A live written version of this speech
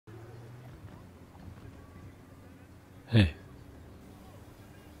Hey,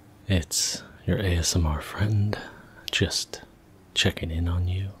 it's your ASMR friend, just checking in on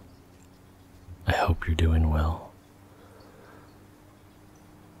you. I hope you're doing well.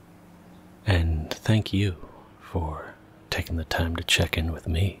 And thank you for taking the time to check in with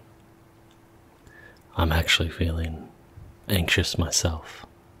me. I'm actually feeling anxious myself.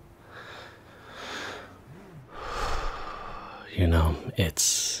 You know,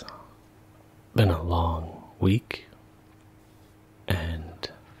 it's been a long week, and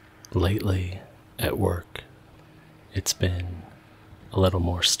lately at work it's been a little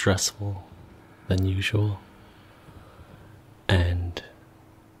more stressful than usual, and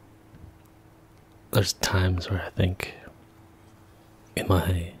there's times where I think, am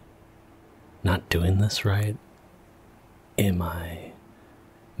I not doing this right? Am I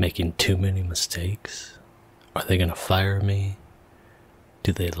making too many mistakes? Are they gonna fire me?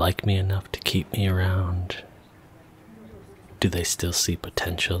 Do they like me enough to keep me around? Do they still see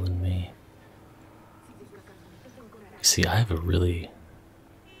potential in me? You see, I have a really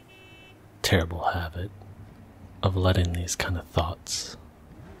terrible habit of letting these kind of thoughts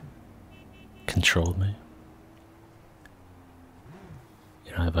control me.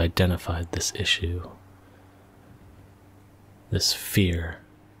 You know, I've identified this issue, this fear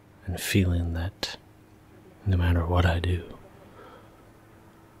and feeling that no matter what I do,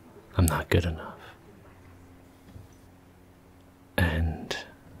 I'm not good enough. And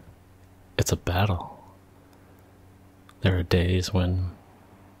it's a battle. There are days when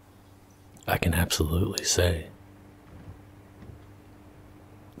I can absolutely say,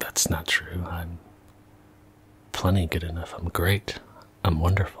 that's not true. I'm plenty good enough. I'm great. I'm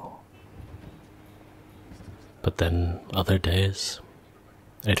wonderful. But then other days,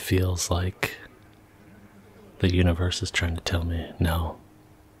 it feels like the universe is trying to tell me, no,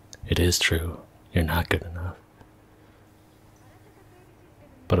 it is true. You're not good enough.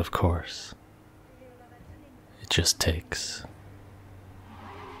 But of course, it just takes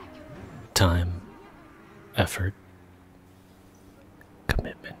time, effort,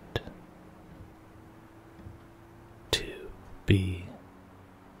 commitment to be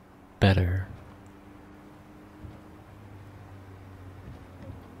better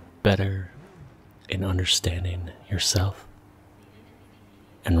in understanding yourself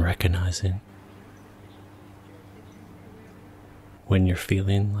and recognizing when you're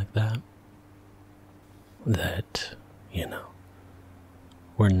feeling like that, you know,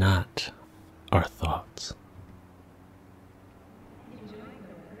 we're not our thoughts.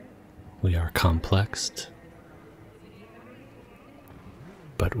 We are complex,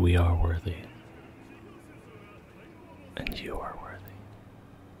 but we are worthy. And you are worthy.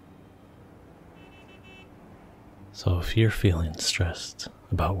 So if you're feeling stressed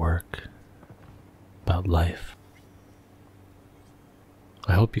about work, about life,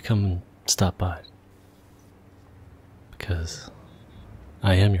 I hope you come and stop by, because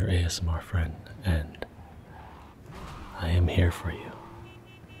I am your ASMR friend and I am here for you.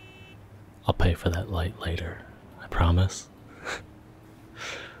 I'll pay for that light later, I promise.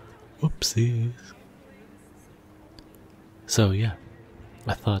 Whoopsies. So yeah,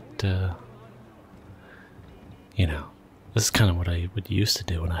 I thought, you know, this is kind of what I would used to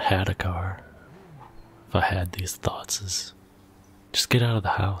do when I had a car. If I had these thoughts, is just get out of the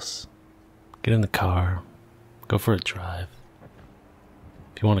house, get in the car, go for a drive.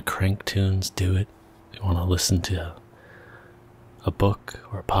 If you want to crank tunes, do it. If you want to listen to a book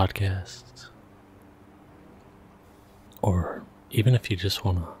or a podcast, or even if you just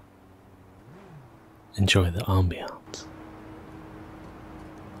want to enjoy the ambiance,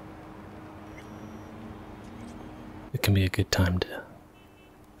 it can be a good time to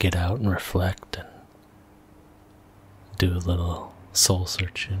get out and reflect and do a little soul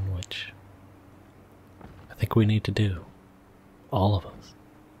searching, which I think we need to do, all of us,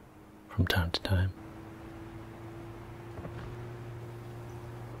 from time to time.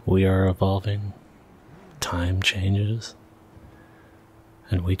 We are evolving, time changes,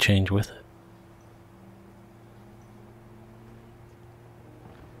 and we change with it.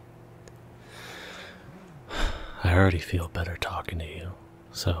 I already feel better talking to you,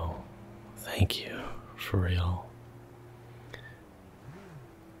 so thank you, for real.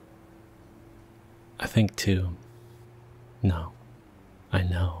 I think too, I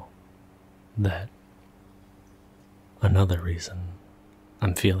know that another reason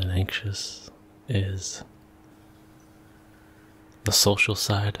I'm feeling anxious is the social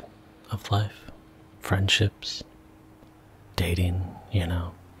side of life, friendships, dating, you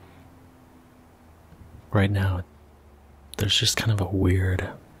know. Right now, there's just kind of a weird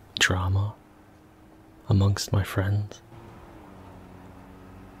drama amongst my friends.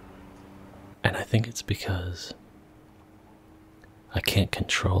 And I think it's because I can't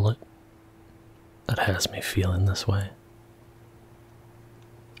control it that has me feeling this way.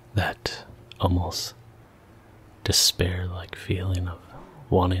 That almost despair-like feeling of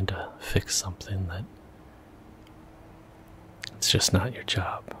wanting to fix something that it's just not your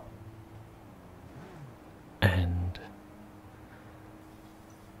job. And,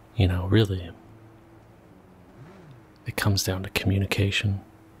 you know, really, it comes down to communication.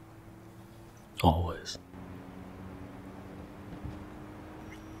 Always.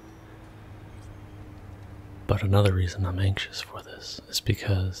 But another reason I'm anxious for this is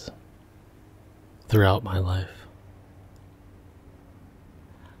because throughout my life,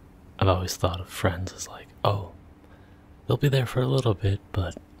 I've always thought of friends as like, oh, they'll be there for a little bit,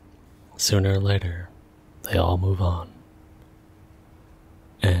 but sooner or later, they all move on.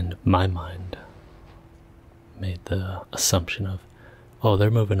 And my mind made the assumption of, oh, they're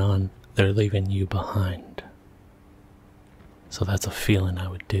moving on, they're leaving you behind. So that's a feeling I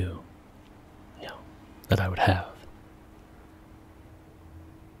would do, you know, that I would have.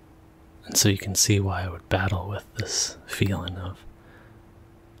 And so you can see why I would battle with this feeling of,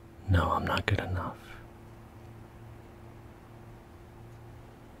 no, I'm not good enough.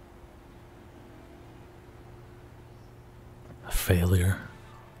 A failure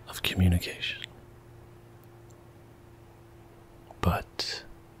of communication. But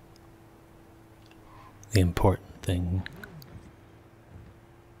the important thing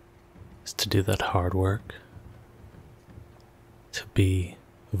is to do that hard work, to be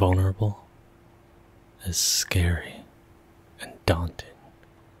vulnerable, as scary and daunting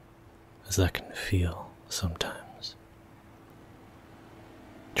as that can feel sometimes.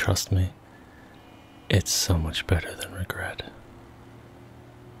 Trust me, it's so much better than regret.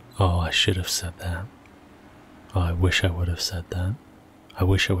 Oh, I should have said that. Oh, I wish I would have said that. I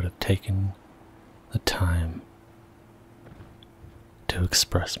wish I would have taken the time to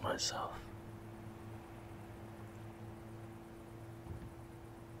express myself.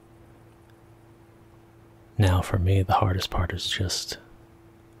 Now for me, the hardest part is just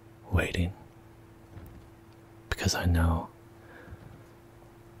waiting. Because I know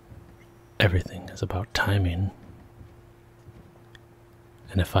everything is about timing.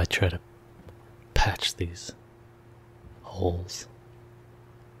 And if I try to patch these holes,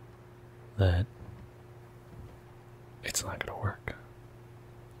 that it's not going to work.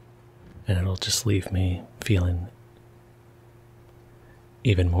 And it'll just leave me feeling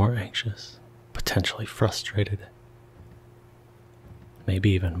even more anxious, potentially frustrated, maybe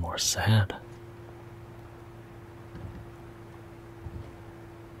even more sad.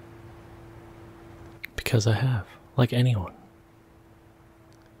 Because I have, like anyone,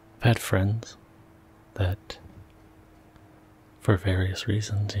 I've had friends that, for various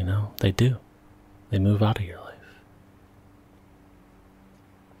reasons, you know, they move out of your life.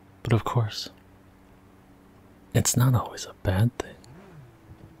 But of course, it's not always a bad thing.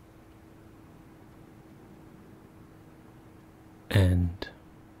 And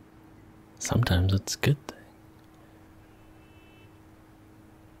sometimes it's a good thing.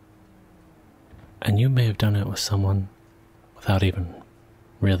 And you may have done it with someone without even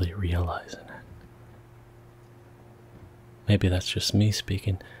really realizing it. Maybe that's just me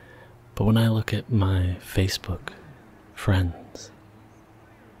speaking, but when I look at my Facebook friends,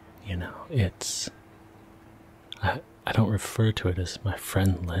 you know, I don't refer to it as my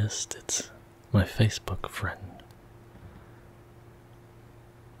friend list, it's my Facebook friend.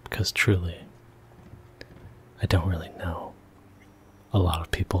 Because truly, I don't really know a lot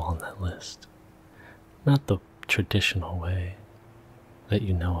of people on that list. Not the traditional way that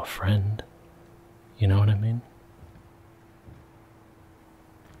you know a friend, you know what I mean?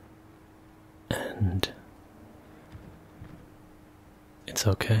 And it's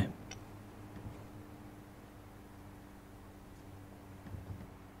okay.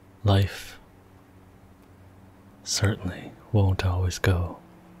 Life certainly won't always go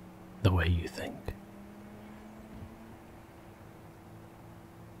the way you think.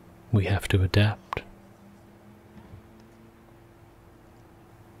 We have to adapt.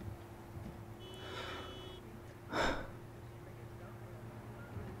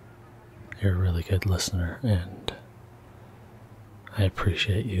 You're a really good listener, and I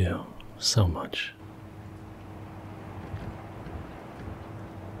appreciate you so much.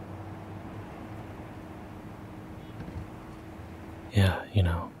 Yeah, you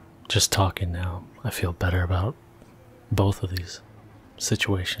know, just talking now, I feel better about both of these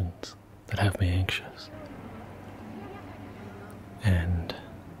situations that have me anxious. And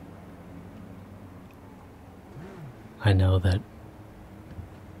I know that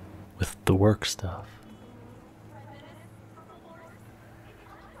with the work stuff,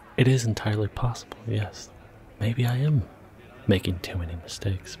 it is entirely possible, yes. Maybe I am making too many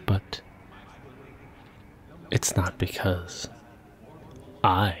mistakes, but it's not because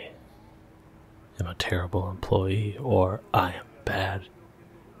I am a terrible employee, or I am bad,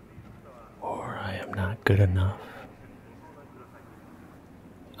 or I am not good enough.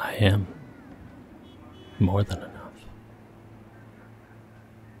 I am more than enough.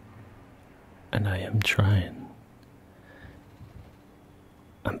 And I am trying.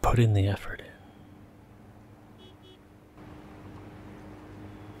 I'm putting the effort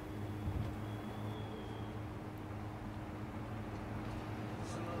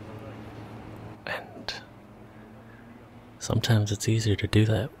in. And sometimes it's easier to do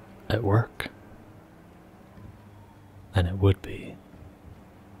that at work than it would be,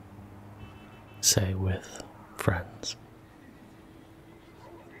 say, with friends.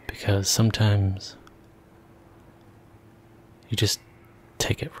 Because sometimes you just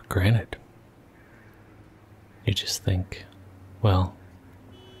take it for granted. You just think, well,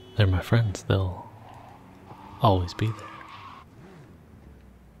 they're my friends, they'll always be there.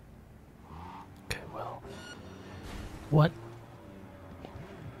 Okay, well, what?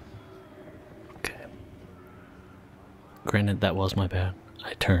 Okay. Granted, that was my bad.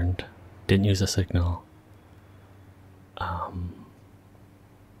 I turned, didn't use a signal.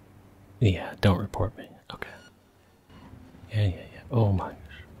 Yeah, don't report me. Okay. Yeah. Oh my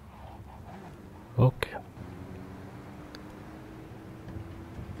gosh. Okay.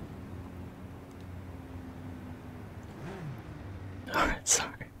 Alright,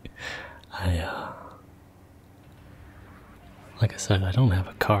 sorry. Like I said, I don't have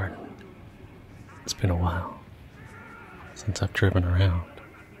a car. It's been a while since I've driven around.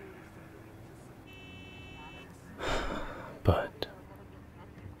 But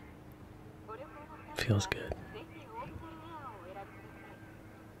feels good.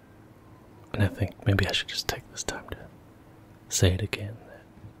 And I think maybe I should just take this time to say it again, that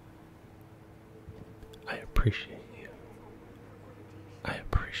I appreciate you. I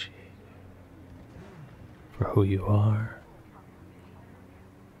appreciate you for who you are,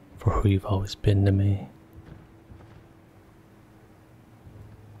 for who you've always been to me.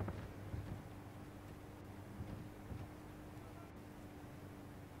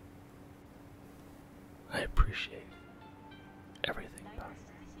 I appreciate everything about you.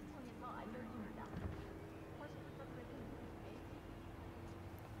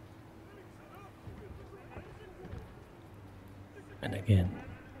 And again,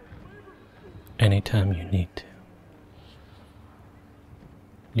 anytime you need to,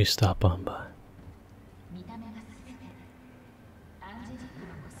 you stop on by.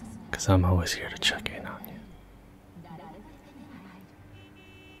 Because I'm always here to check in on you.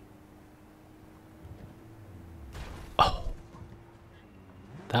 Oh,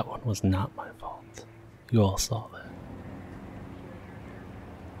 that one was not my fault. You all saw that.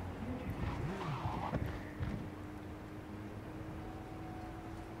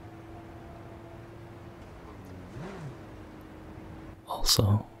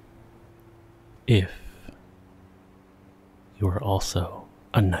 Also, if you are also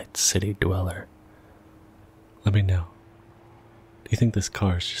a Night City dweller, let me know. Do you think this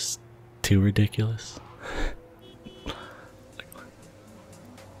car is just too ridiculous?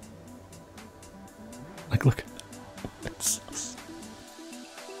 Like, look. It's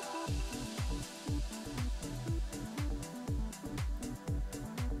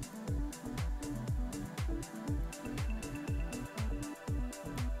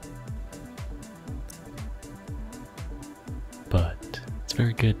but it's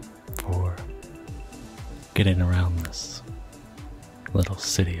very good for getting around this little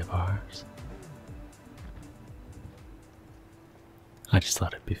city of ours. I just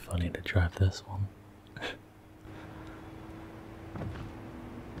thought it'd be funny to drive this one.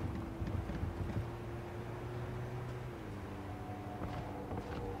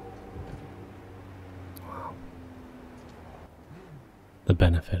 Wow. The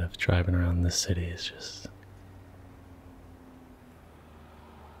benefit of driving around this city is just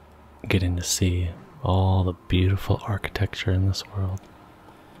getting to see all the beautiful architecture in this world.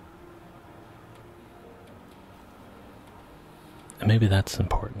 And maybe that's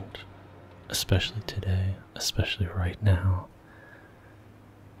important, especially today, especially right now.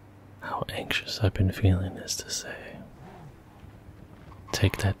 How anxious I've been feeling is to say,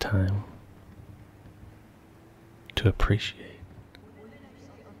 take that time to appreciate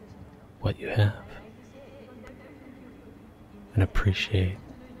what you have and appreciate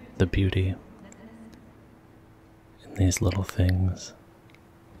the beauty in and these little things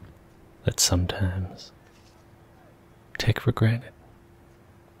that sometimes take for granted.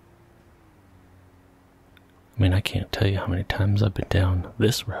 I mean, I can't tell you how many times I've been down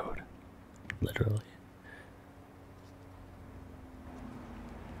this road, literally.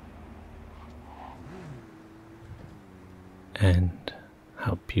 And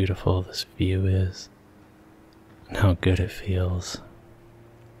how beautiful this view is, and how good it feels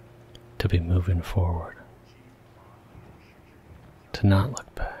to be moving forward, to not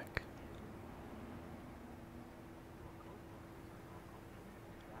look back.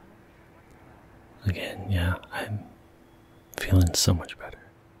 Again, yeah, I'm feeling so much better.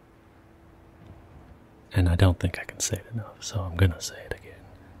 And I don't think I can say it enough, so I'm gonna say it again.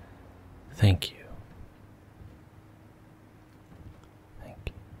 Thank you. Thank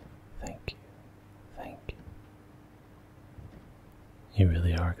you. Thank you. Thank you. You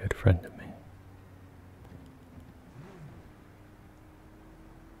really are a good friend to me.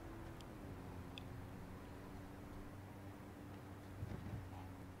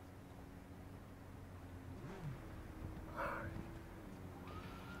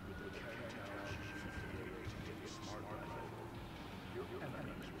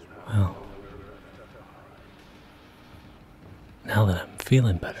 Well, now that I'm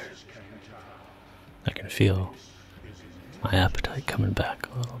feeling better, I can feel my appetite coming back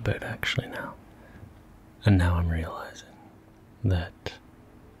a little bit actually now. And now I'm realizing that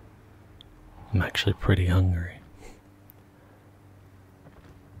I'm actually pretty hungry.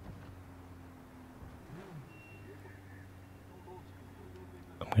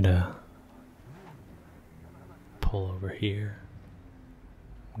 I'm gonna pull over here.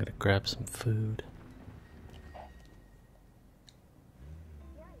 I'm gonna grab some food.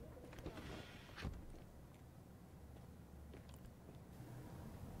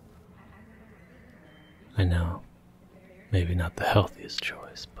 I know, maybe not the healthiest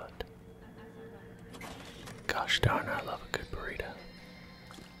choice, but gosh darn, I love a good burrito.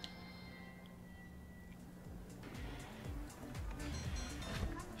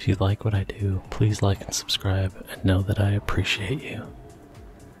 If you like what I do, please like and subscribe and know that I appreciate you.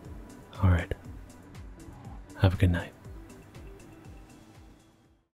 Alright, have a good night.